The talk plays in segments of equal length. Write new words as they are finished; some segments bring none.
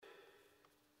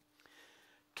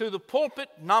to the Pulpit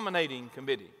Nominating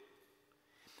Committee.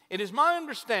 It is my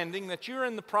understanding that you're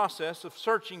in the process of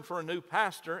searching for a new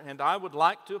pastor, and I would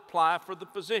like to apply for the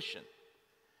position.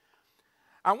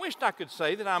 I wished I could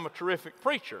say that I'm a terrific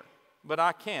preacher, but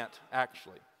I can't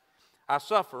actually. I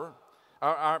stutter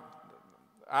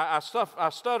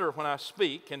when I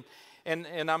speak,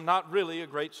 and I'm not really a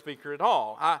great speaker at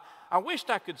all. I wished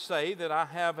I could say that I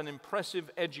have an impressive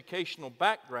educational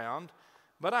background,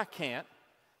 but I can't.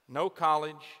 No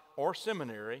college or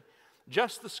seminary,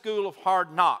 just the school of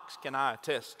hard knocks can I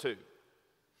attest to.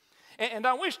 And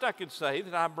I wished I could say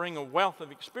that I bring a wealth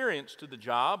of experience to the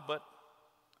job, but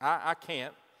I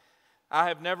can't. I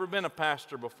have never been a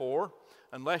pastor before,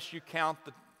 unless you count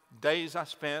the days I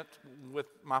spent with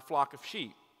my flock of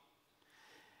sheep.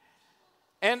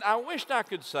 And I wished I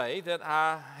could say that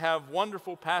I have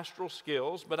wonderful pastoral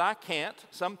skills, but I can't.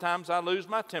 Sometimes I lose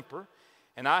my temper,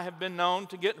 and I have been known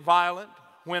to get violent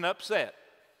when upset.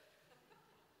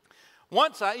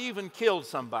 Once I even killed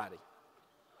somebody.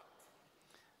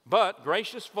 But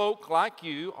gracious folk like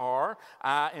you are,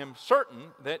 I am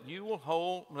certain that you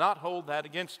will not hold that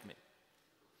against me.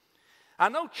 I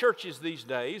know churches these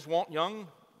days want young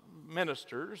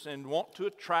ministers and want to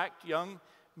attract young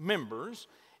members,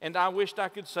 and I wished I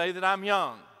could say that I'm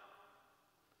young.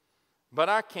 But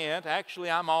I can't. Actually,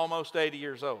 I'm almost 80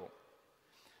 years old.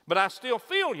 But I still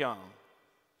feel young.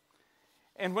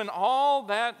 And when all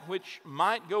that which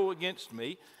might go against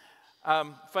me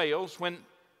fails, when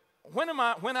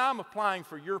I'm applying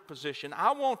for your position,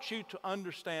 I want you to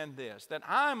understand this, that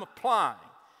I'm applying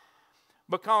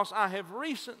because I have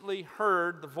recently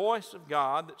heard the voice of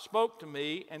God that spoke to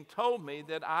me and told me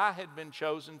that I had been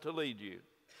chosen to lead you.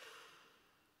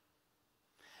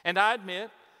 And I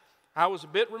admit, I was a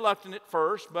bit reluctant at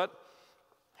first, but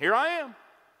here I am.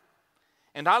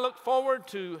 And I look forward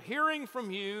to hearing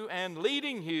from you and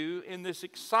leading you in this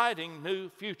exciting new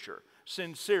future.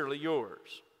 Sincerely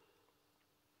yours.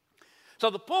 So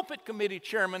the pulpit committee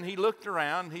chairman, he looked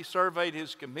around, he surveyed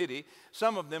his committee.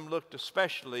 Some of them looked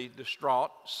especially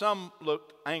distraught. Some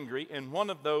looked angry. And one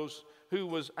of those who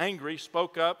was angry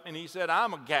spoke up and he said,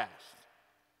 "I'm aghast.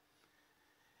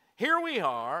 Here we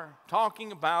are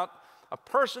talking about a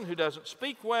person who doesn't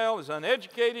speak well, is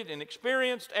uneducated,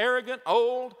 inexperienced, arrogant,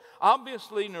 old,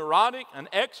 obviously neurotic, an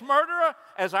ex-murderer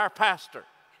as our pastor.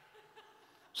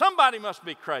 Somebody must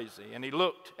be crazy." And he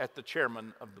looked at the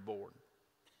chairman of the board.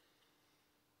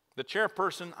 The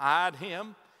chairperson eyed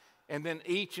him and then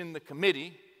each in the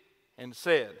committee and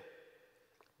said,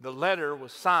 the letter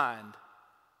was signed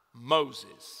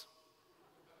Moses.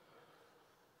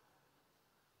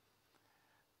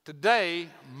 Today,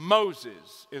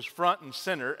 Moses is front and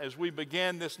center as we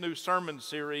begin this new sermon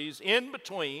series, In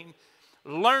Between,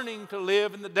 Learning to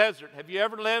Live in the Desert. Have you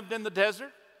ever lived in the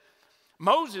desert?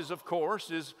 Moses, of course,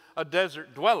 is a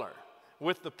desert dweller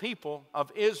with the people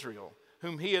of Israel,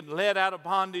 whom he had led out of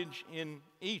bondage in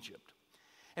Egypt.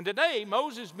 And today,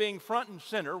 Moses being front and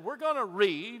center, we're going to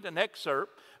read an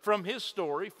excerpt from his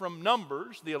story from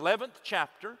Numbers, the 11th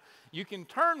chapter. You can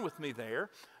turn with me there.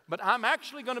 But I'm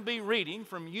actually going to be reading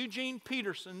from Eugene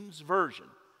Peterson's version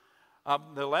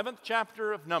of the 11th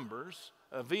chapter of Numbers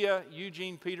via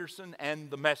Eugene Peterson and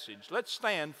the Message. Let's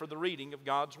stand for the reading of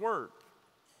God's Word.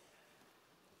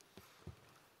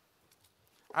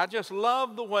 I just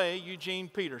love the way Eugene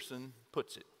Peterson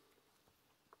puts it.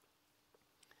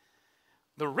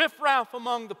 The riffraff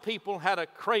among the people had a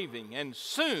craving, and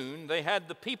soon they had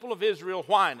the people of Israel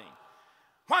whining.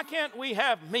 Why can't we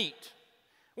have meat?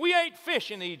 We ate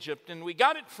fish in Egypt and we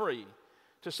got it free,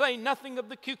 to say nothing of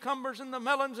the cucumbers and the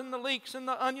melons and the leeks and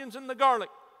the onions and the garlic.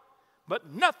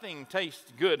 But nothing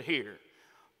tastes good here.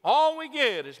 All we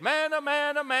get is manna,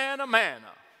 manna, manna,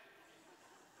 manna.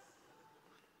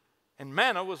 And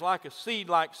manna was like a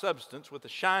seed-like substance with a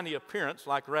shiny appearance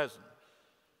like resin.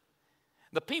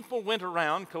 The people went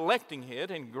around collecting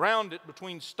it and ground it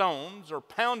between stones or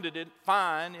pounded it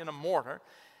fine in a mortar.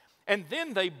 And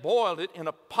then they boiled it in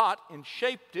a pot and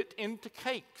shaped it into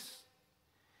cakes.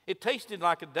 It tasted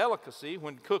like a delicacy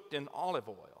when cooked in olive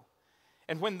oil.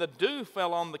 And when the dew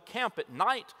fell on the camp at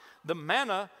night, the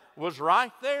manna was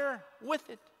right there with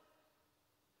it.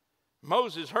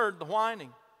 Moses heard the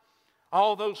whining.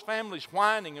 All those families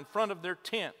whining in front of their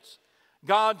tents.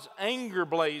 God's anger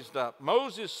blazed up.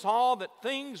 Moses saw that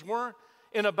things were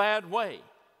in a bad way.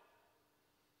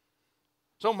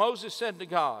 So Moses said to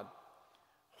God,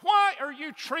 "Why are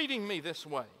you treating me this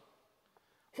way?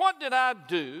 What did I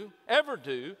ever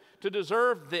do to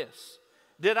deserve this?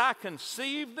 Did I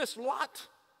conceive this lot?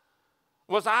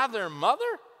 Was I their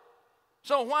mother?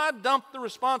 So why dump the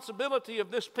responsibility of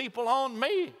this people on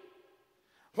me?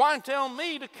 Why tell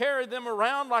me to carry them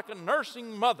around like a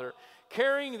nursing mother,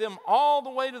 carrying them all the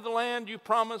way to the land you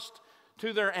promised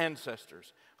to their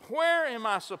ancestors? Where am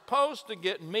I supposed to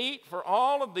get meat for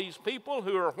all of these people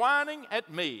who are whining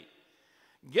at me?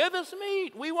 Give us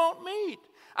meat. We want meat.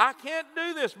 I can't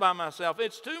do this by myself.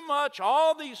 It's too much,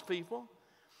 all these people.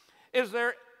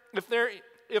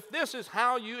 If this is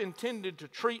how you intended to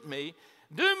treat me,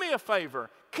 do me a favor,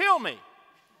 kill me.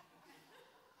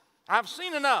 I've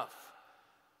seen enough.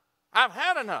 I've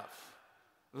had enough.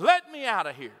 Let me out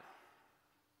of here.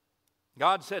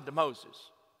 God said to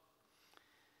Moses,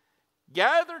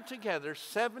 gather together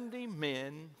 70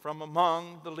 men from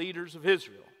among the leaders of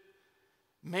Israel,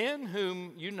 men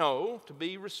whom you know to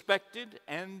be respected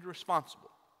and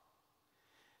responsible.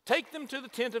 Take them to the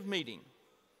tent of meeting.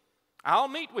 I'll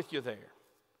meet with you there.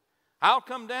 I'll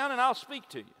come down and I'll speak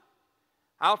to you.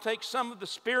 I'll take some of the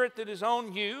Spirit that is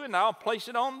on you and I'll place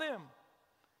it on them.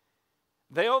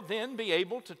 They'll then be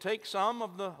able to take some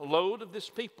of the load of this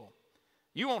people.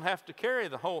 You won't have to carry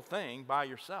the whole thing by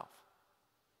yourself.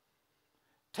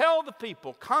 Tell the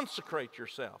people, consecrate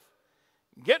yourself.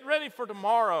 Get ready for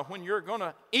tomorrow when you're going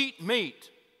to eat meat.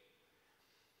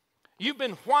 You've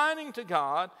been whining to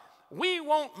God, we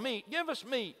want meat, give us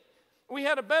meat. We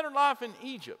had a better life in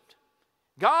Egypt.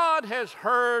 God has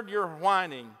heard your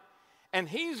whining, and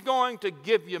He's going to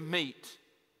give you meat.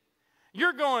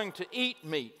 You're going to eat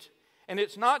meat. And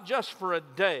it's not just for a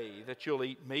day that you'll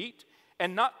eat meat,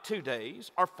 and not 2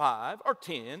 days, or 5, or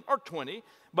 10, or 20,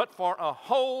 but for a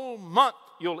whole month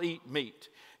you'll eat meat.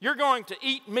 You're going to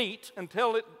eat meat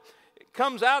until it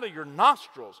comes out of your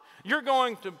nostrils. You're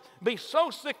going to be so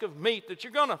sick of meat that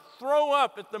you're going to throw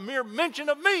up at the mere mention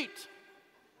of meat.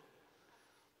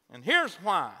 And here's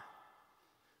why.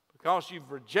 Because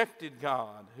you've rejected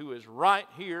God, who is right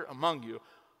here among you,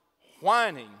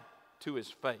 whining to His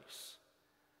face.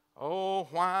 Oh,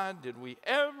 why did we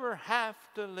ever have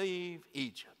to leave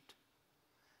Egypt?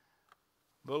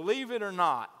 Believe it or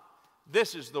not,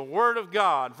 this is the Word of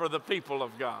God for the people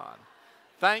of God.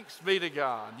 Thanks be to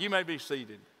God. You may be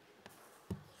seated.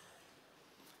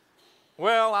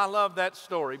 Well, I love that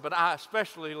story, but I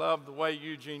especially love the way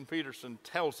Eugene Peterson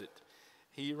tells it.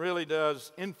 He really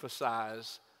does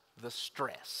emphasize the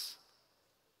stress.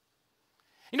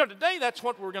 You know, today that's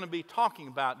what we're going to be talking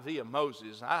about via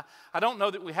Moses. I don't know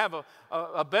that we have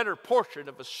a better portrait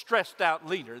of a stressed out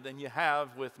leader than you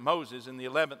have with Moses in the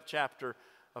 11th chapter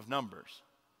of Numbers.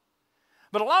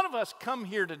 But a lot of us come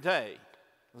here today,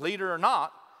 leader or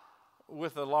not,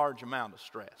 with a large amount of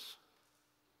stress.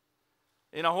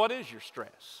 You know, what is your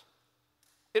stress?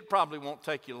 It probably won't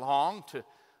take you long to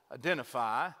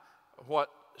identify what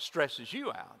stresses you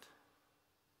out.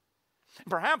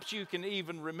 Perhaps you can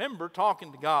even remember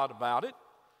talking to God about it.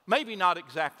 Maybe not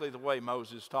exactly the way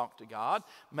Moses talked to God.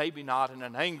 Maybe not in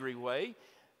an angry way.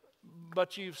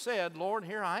 But you've said, Lord,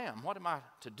 here I am. What am I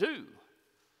to do?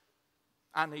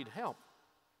 I need help.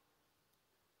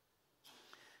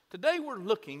 Today we're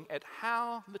looking at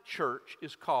how the church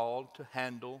is called to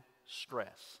handle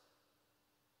stress.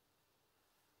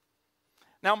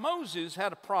 Now Moses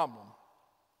had a problem.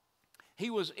 He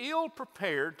was ill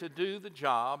prepared to do the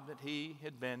job that he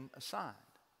had been assigned.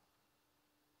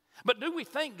 But do we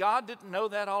think God didn't know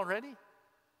that already?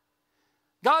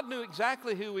 God knew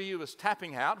exactly who He was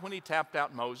tapping out when He tapped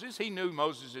out Moses. He knew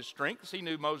Moses' strengths. He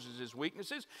knew Moses'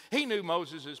 weaknesses. He knew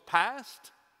Moses'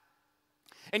 past.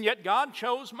 And yet God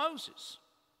chose Moses.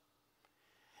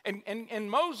 And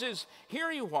Moses,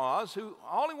 here he was, who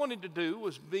all he wanted to do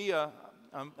was be a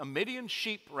Midian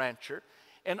sheep rancher.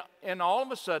 And all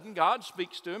of a sudden, God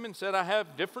speaks to him and said, I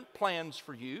have different plans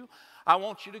for you. I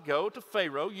want you to go to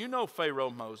Pharaoh. You know Pharaoh,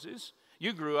 Moses.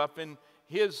 You grew up in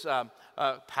his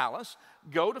palace.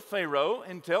 Go to Pharaoh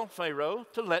and tell Pharaoh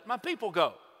to let my people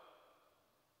go.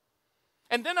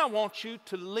 And then I want you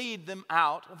to lead them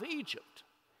out of Egypt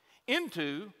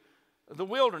into the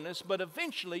wilderness, but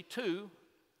eventually to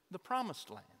the promised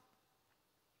land.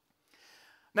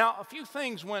 Now, a few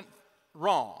things went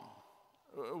wrong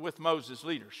with Moses'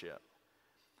 leadership.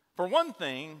 For one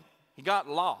thing, he got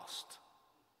lost,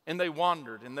 and they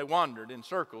wandered in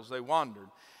circles. They wandered.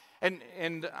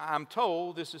 And I'm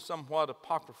told, this is somewhat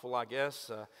apocryphal, I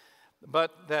guess,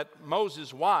 but that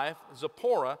Moses' wife,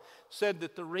 Zipporah, said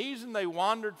that the reason they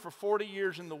wandered for 40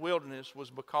 years in the wilderness was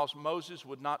because Moses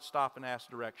would not stop and ask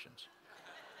directions.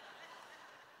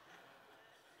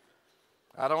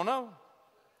 I don't know.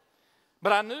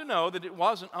 But I do know that it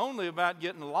wasn't only about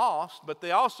getting lost, but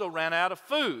they also ran out of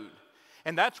food.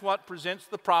 And that's what presents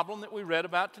the problem that we read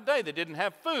about today. They didn't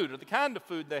have food, or the kind of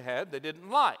food they had they didn't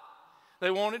like.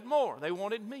 They wanted more. They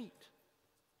wanted meat.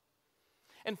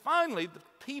 And finally, the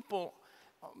people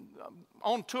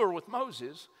on tour with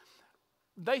Moses,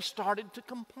 they started to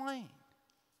complain.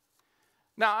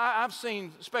 Now, I've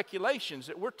seen speculations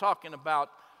that we're talking about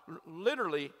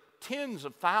literally tens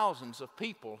of thousands of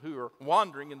people who are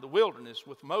wandering in the wilderness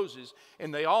with Moses,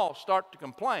 and they all start to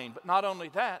complain. But not only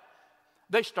that,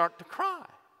 they start to cry.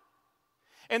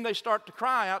 And they start to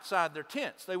cry outside their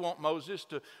tents. They want Moses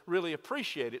to really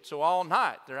appreciate it. So all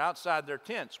night they're outside their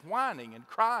tents whining and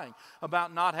crying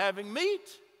about not having meat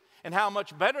and how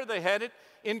much better they had it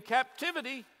in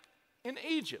captivity in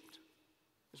Egypt.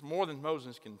 It's more than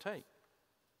Moses can take.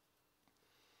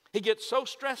 He gets so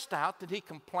stressed out that he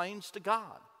complains to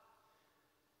God.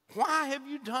 Why have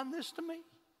you done this to me?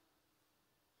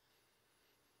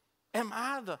 Am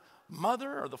I the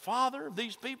mother or the father of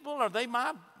these people? Are they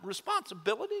my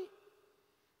responsibility?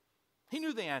 He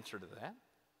knew the answer to that.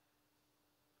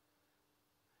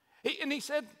 And he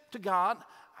said to God,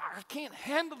 I can't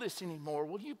handle this anymore.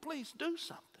 Will you please do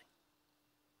something?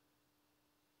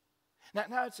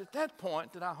 Now it's at that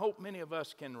point that I hope many of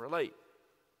us can relate.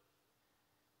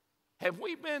 Have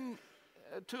we been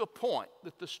to a point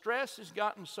that the stress has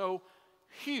gotten so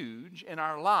huge in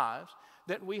our lives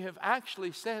that we have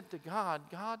actually said to God,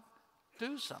 God,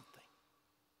 do something.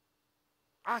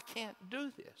 I can't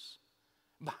do this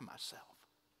by myself.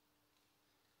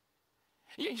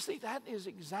 You see, that is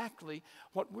exactly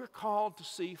what we're called to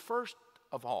see first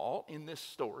of all in this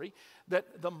story,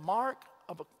 that the mark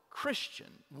of a Christian,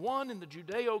 one in the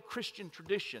Judeo-Christian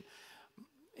tradition,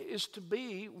 is to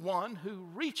be one who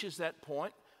reaches that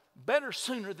point better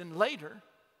sooner than later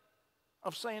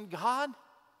of saying, God,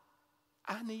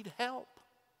 I need help.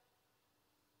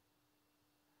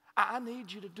 I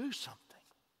need you to do something.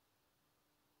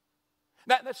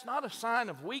 That's not a sign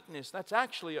of weakness. That's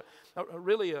actually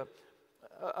really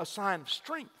a sign of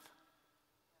strength.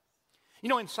 You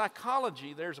know, in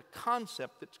psychology, there's a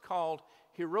concept that's called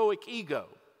heroic ego.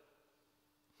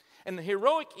 And the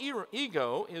heroic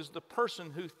ego is the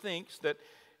person who thinks that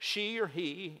she or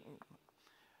he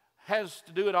has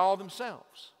to do it all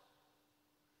themselves.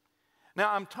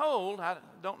 Now, I'm told, I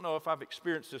don't know if I've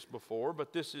experienced this before,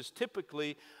 but this is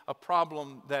typically a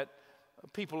problem that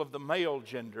people of the male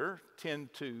gender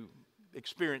tend to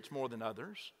experience more than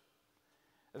others.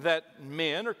 That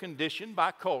men are conditioned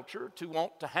by culture to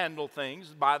want to handle things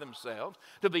by themselves,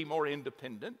 to be more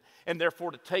independent, and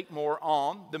therefore to take more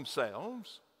on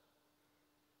themselves.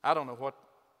 I don't know what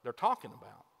they're talking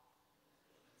about.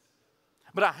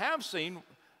 But I have seen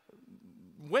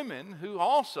women who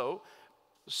also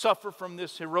suffer from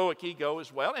this heroic ego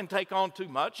as well and take on too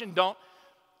much and don't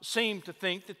seem to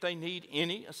think that they need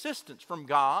any assistance from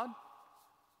God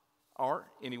or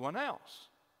anyone else.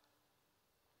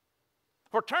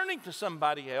 For turning to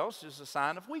somebody else is a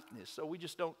sign of weakness, so we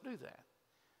just don't do that.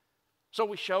 So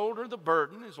we shoulder the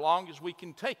burden as long as we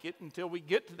can take it until we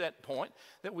get to that point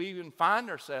that we even find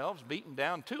ourselves beaten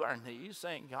down to our knees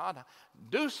saying, God,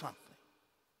 do something.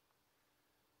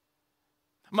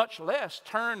 Much less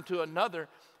turn to another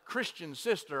Christian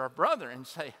sister or brother and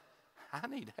say, I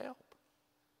need help.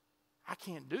 I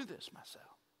can't do this myself.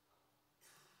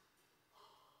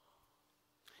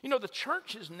 You know, the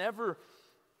church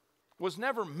was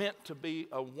never meant to be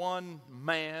a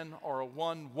one-man or a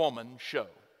one-woman show.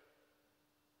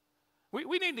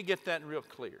 We need to get that real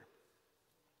clear.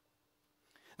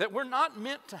 That we're not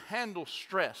meant to handle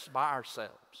stress by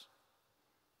ourselves.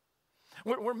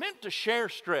 We're meant to share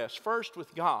stress first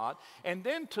with God and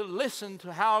then to listen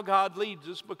to how God leads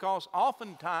us, because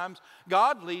oftentimes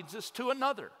God leads us to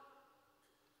another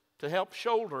to help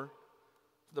shoulder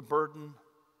the burden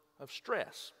of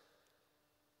stress.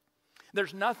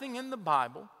 There's nothing in the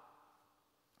Bible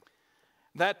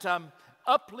that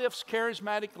uplifts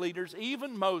charismatic leaders,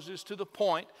 even Moses, to the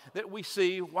point that we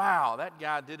see, wow, that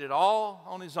guy did it all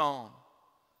on his own.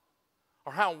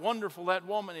 Or how wonderful that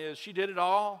woman is, she did it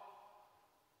all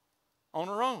on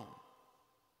her own.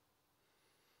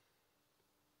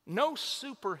 No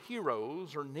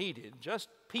superheroes are needed, just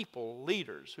people,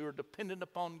 leaders who are dependent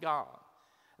upon God.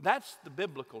 That's the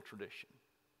biblical tradition.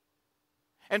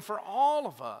 And for all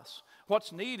of us,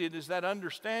 what's needed is that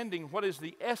understanding what is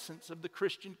the essence of the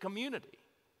Christian community.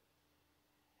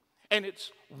 And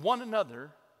it's one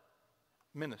another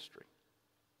ministry.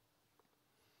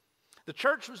 The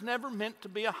church was never meant to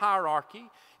be a hierarchy.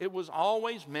 It was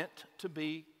always meant to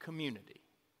be community,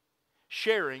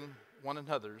 sharing one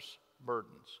another's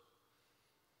burdens.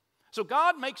 So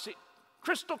God makes it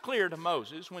crystal clear to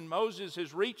Moses when Moses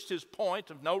has reached his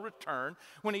point of no return,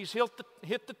 when he's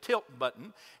hit the tilt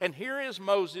button, and here is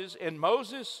Moses, and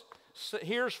Moses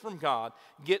hears from God,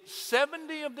 get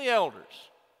 70 of the elders,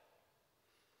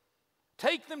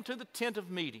 take them to the tent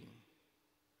of meeting,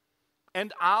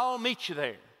 and I'll meet you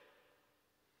there.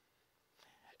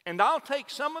 And I'll take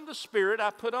some of the Spirit I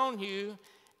put on you,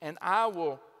 and I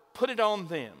will put it on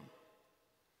them.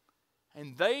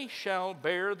 And they shall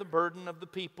bear the burden of the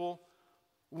people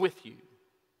with you,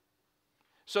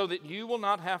 so that you will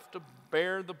not have to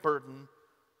bear the burden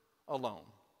alone.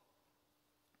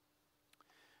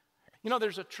 You know,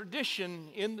 there's a tradition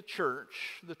in the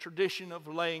church, the tradition of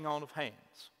laying on of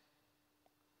hands.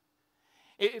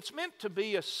 It's meant to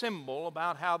be a symbol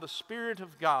about how the Spirit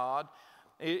of God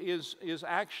is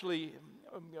actually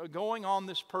going on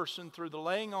this person through the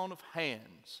laying on of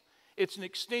hands. It's an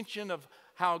extension of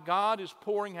how God is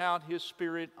pouring out His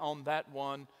Spirit on that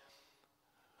one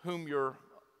whom you're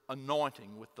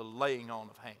anointing with the laying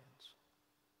on of hands.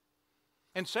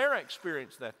 And Sarah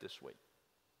experienced that this week.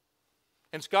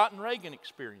 And Scott and Reagan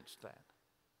experienced that.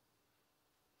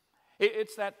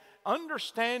 It's that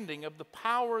understanding of the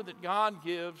power that God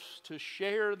gives to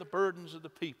share the burdens of the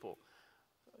people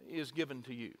is given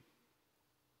to you.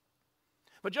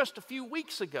 But just a few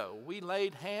weeks ago, we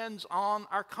laid hands on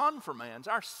our confirmands,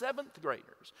 our 7th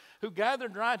graders, who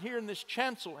gathered right here in this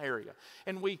chancel area.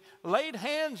 And we laid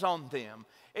hands on them,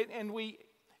 and we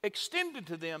extended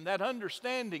to them that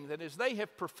understanding that as they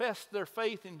have professed their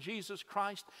faith in Jesus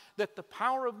Christ, that the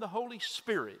power of the Holy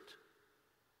Spirit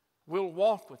will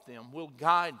walk with them, will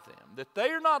guide them, that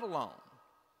they are not alone,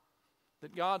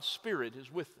 that God's Spirit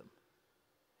is with them.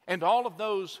 And all of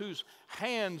those whose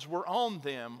hands were on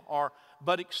them are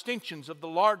but extensions of the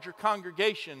larger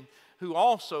congregation who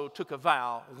also took a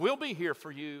vow, will be here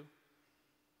for you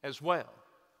as well.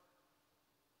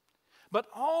 But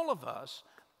all of us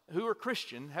who are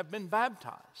Christian have been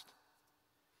baptized.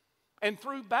 And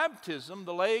through baptism,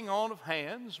 the laying on of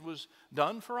hands was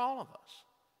done for all of us.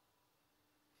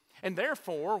 And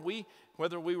therefore,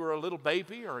 whether we were a little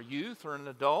baby or a youth or an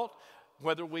adult,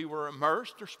 whether we were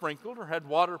immersed or sprinkled or had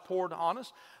water poured on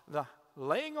us, the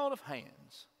laying on of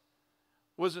hands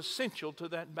was essential to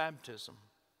that baptism.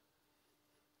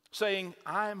 Saying,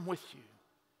 I am with you.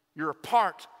 You're a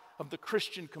part of the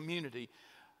Christian community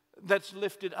that's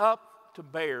lifted up to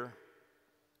bear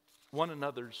one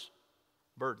another's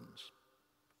burdens.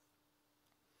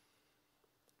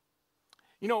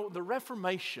 You know, the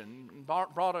Reformation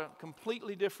brought a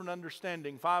completely different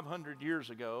understanding 500 years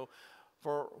ago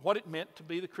for what it meant to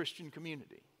be the Christian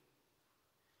community.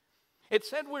 It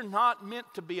said we're not meant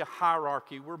to be a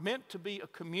hierarchy. We're meant to be a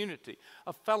community,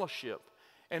 a fellowship.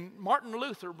 And Martin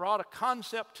Luther brought a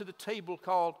concept to the table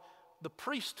called the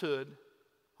priesthood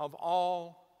of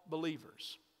all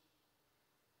believers.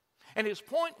 And his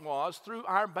point was, through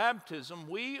our baptism,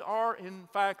 we are in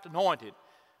fact anointed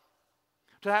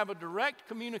to have a direct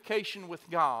communication with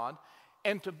God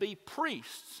and to be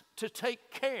priests, to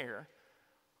take care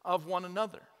of one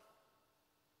another.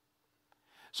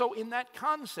 So in that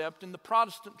concept, in the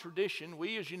Protestant tradition,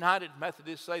 we as United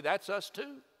Methodists say that's us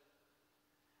too.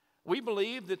 We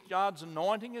believe that God's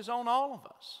anointing is on all of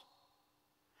us.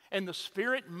 And the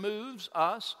Spirit moves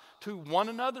us to one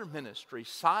another ministry,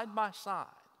 side by side,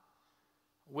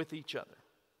 with each other.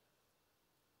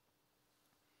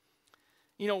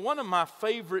 You know, one of my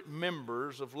favorite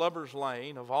members of Lover's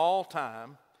Lane of all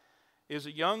time is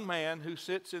a young man who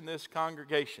sits in this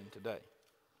congregation today.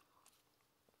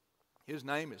 His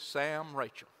name is Sam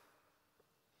Rachel.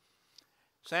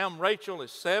 Sam Rachel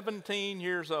is 17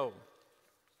 years old.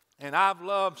 And I've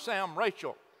loved Sam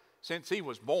Rachel since he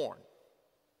was born.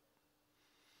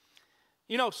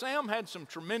 You know, Sam had some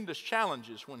tremendous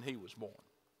challenges when he was born.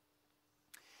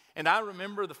 And I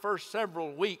remember the first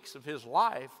several weeks of his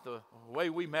life, the way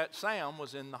we met Sam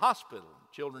was in the hospital,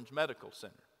 Children's Medical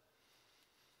Center.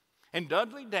 And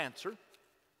Dudley Dancer,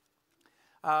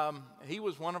 he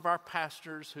was one of our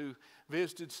pastors who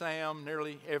visited Sam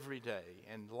nearly every day.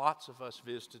 And lots of us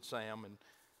visited Sam, and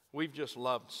we've just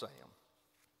loved Sam.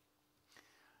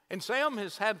 And Sam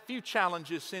has had a few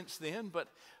challenges since then, but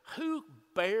who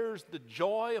bears the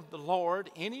joy of the Lord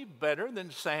any better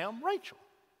than Sam Rachel?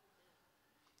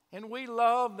 And we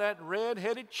love that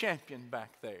red-headed champion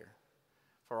back there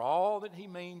for all that he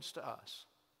means to us.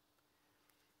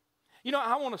 You know,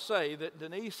 I want to say that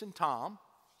Denise and Tom,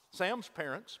 Sam's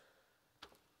parents,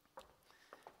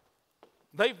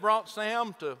 they've brought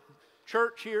Sam to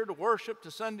church here, to worship,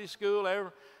 to Sunday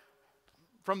school,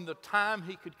 from the time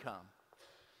he could come.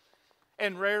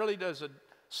 And rarely does a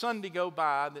Sunday go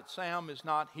by that Sam is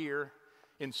not here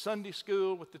in Sunday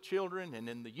school with the children and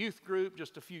in the youth group.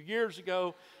 Just a few years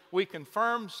ago, we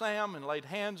confirmed Sam and laid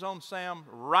hands on Sam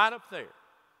right up there.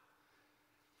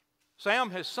 Sam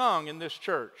has sung in this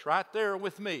church right there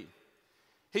with me.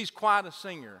 He's quite a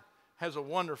singer, has a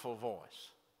wonderful voice.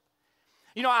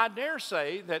 You know, I dare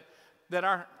say that that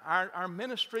our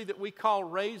ministry that we call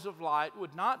Rays of Light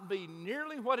would not be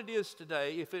nearly what it is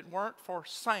today if it weren't for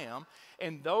Sam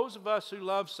and those of us who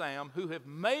love Sam who have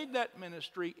made that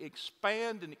ministry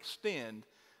expand and extend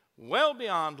well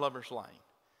beyond Lover's Lane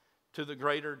to the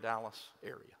greater Dallas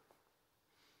area.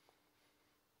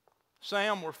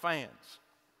 Sam were fans.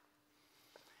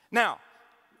 Now,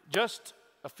 just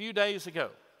a few days ago,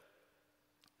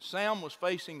 Sam was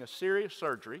facing a serious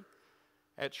surgery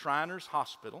at Shriners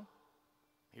Hospital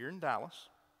here in Dallas.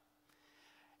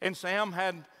 And Sam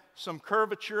had some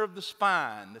curvature of the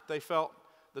spine that they felt,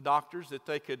 the doctors, that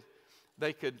they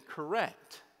could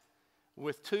correct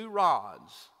with 2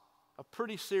 rods. A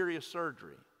pretty serious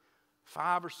surgery.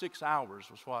 5 or 6 hours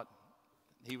was what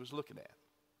he was looking at.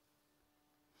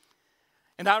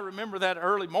 And I remember that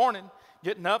early morning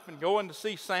getting up and going to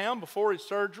see Sam before his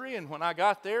surgery. And when I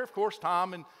got there, of course,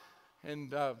 Tom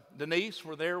and Denise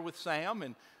were there with Sam.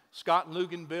 And Scott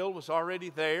Luganville was already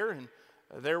there. And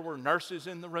there were nurses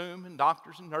in the room. And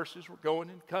doctors and nurses were going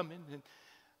and coming. And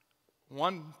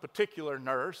one particular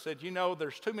nurse said, "You know,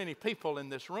 there's too many people in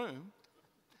this room.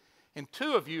 And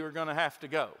 2 of you are going to have to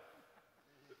go."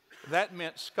 That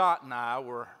meant Scott and I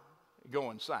were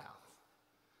going south.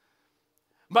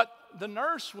 But the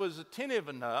nurse was attentive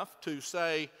enough to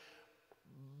say,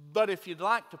 "But if you'd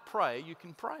like to pray, you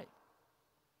can pray."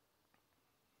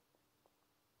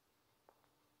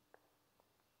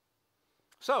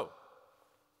 So,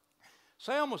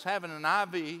 Sam was having an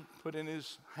IV put in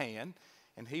his hand,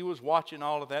 and he was watching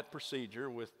all of that procedure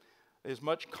with as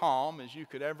much calm as you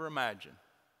could ever imagine.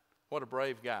 What a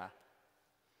brave guy.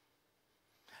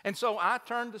 And so I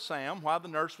turned to Sam while the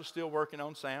nurse was still working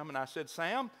on Sam, and I said,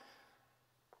 "Sam,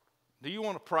 do you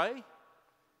want to pray?"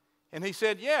 And he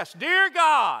said, "Yes." "Dear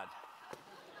God,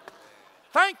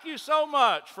 thank you so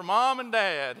much for Mom and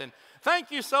Dad, and thank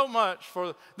you so much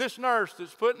for this nurse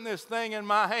that's putting this thing in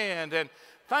my hand, and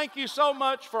thank you so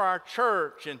much for our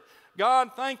church, and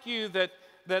God, thank you that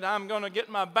I'm going to get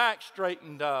my back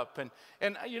straightened up." And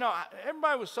you know,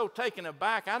 everybody was so taken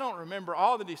aback. I don't remember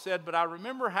all that he said, but I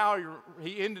remember how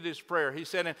he ended his prayer. He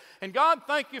said, and God,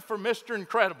 thank you for Mr.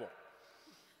 Incredible."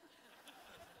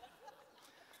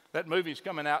 That movie's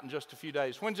coming out in just a few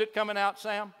days. When's it coming out,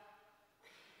 Sam?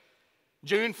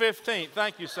 June 15th.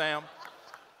 Thank you, Sam.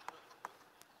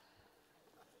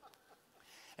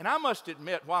 And I must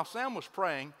admit, while Sam was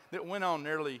praying, that went on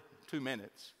nearly 2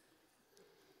 minutes,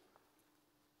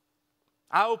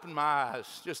 I opened my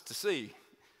eyes just to see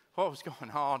what was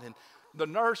going on. And the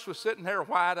nurse was sitting there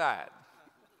wide-eyed,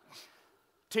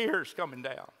 tears coming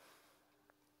down.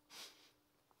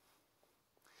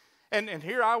 And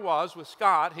here I was with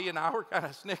Scott. He and I were kind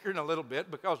of snickering a little bit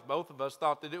because both of us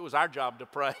thought that it was our job to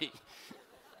pray.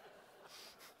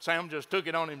 Sam just took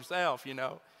it on himself, you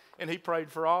know, and he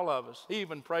prayed for all of us. He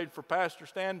even prayed for Pastor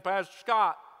Stan and Pastor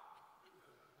Scott.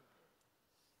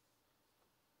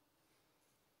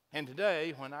 And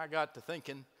today, when I got to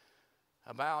thinking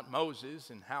about Moses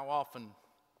and how often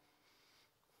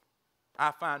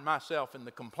I find myself in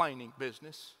the complaining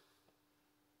business,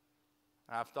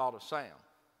 I've thought of Sam.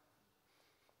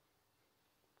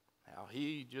 How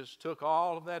he just took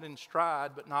all of that in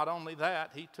stride, but not only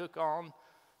that, he took on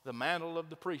the mantle of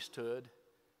the priesthood.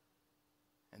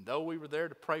 And though we were there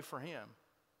to pray for him,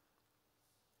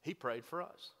 he prayed for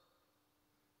us.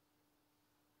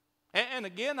 And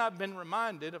again, I've been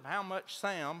reminded of how much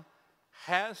Sam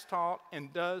has taught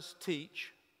and does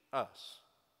teach us.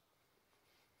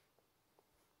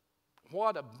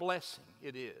 What a blessing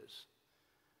it is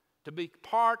to be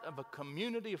part of a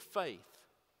community of faith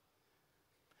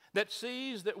that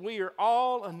sees that we are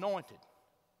all anointed.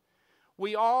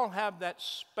 We all have that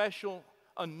special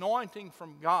anointing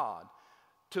from God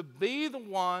to be the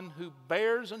one who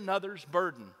bears another's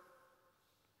burden.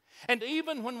 And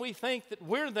even when we think that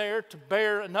we're there to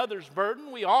bear another's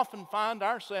burden, we often find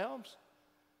ourselves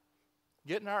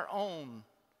getting our own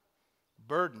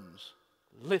burdens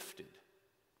lifted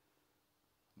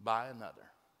by another.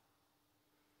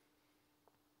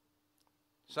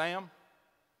 Sam,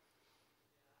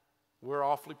 we're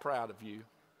awfully proud of you. Amen.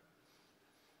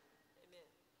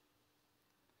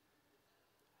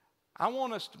 I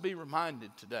want us to be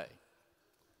reminded today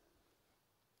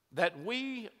that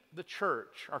we, the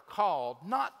church, are called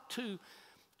not to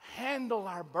handle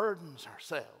our burdens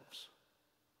ourselves,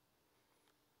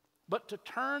 but to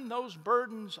turn those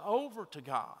burdens over to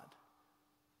God.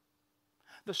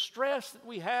 The stress that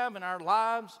we have in our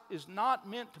lives is not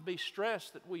meant to be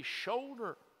stress that we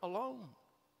shoulder alone.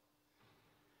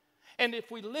 And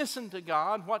if we listen to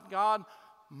God, what God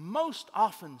most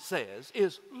often says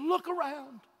is, look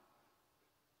around.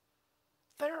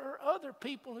 there are other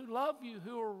people who love you,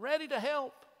 who are ready to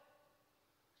help.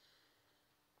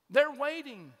 They're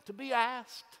waiting to be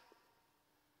asked.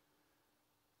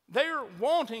 They're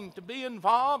wanting to be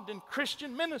involved in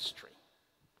Christian ministry.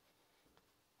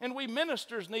 And we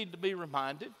ministers need to be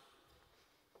reminded,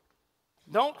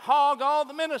 don't hog all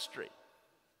the ministry.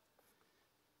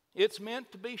 It's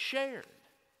meant to be shared.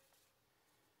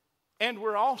 And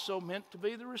we're also meant to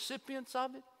be the recipients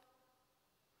of it.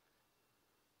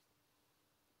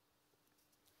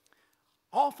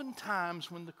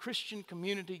 Oftentimes when the Christian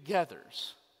community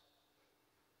gathers,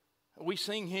 we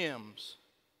sing hymns.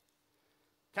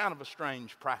 Kind of a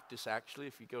strange practice, actually,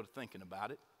 if you go to thinking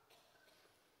about it.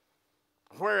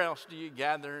 Where else do you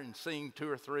gather and sing 2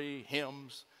 or 3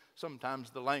 hymns? Sometimes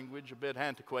the language a bit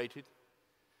antiquated,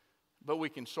 but we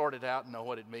can sort it out and know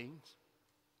what it means.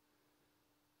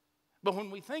 But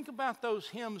when we think about those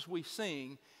hymns we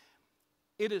sing,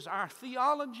 it is our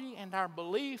theology and our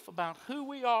belief about who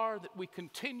we are that we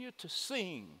continue to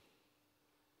sing.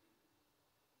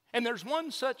 And there's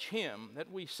one such hymn that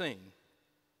we sing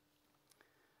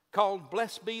called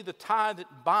 "Blessed Be the Tie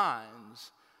That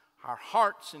Binds Our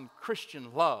Hearts in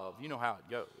Christian Love." You know how it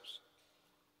goes.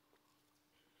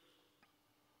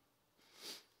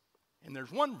 And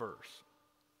there's one verse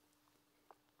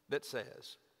that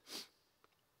says,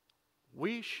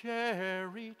 "We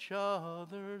share each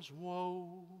other's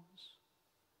woes,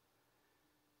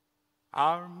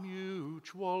 our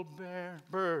mutual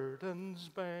burdens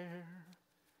bear,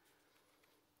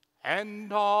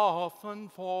 and often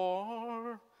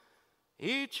for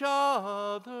each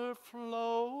other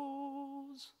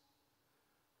flows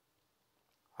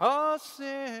a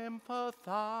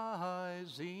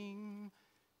sympathizing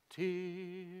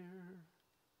tear."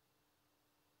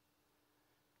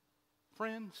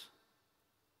 Friends,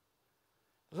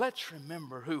 let's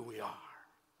remember who we are.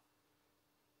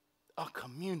 A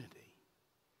community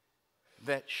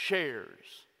that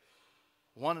shares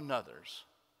one another's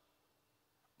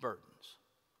burdens.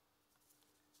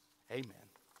 Amen.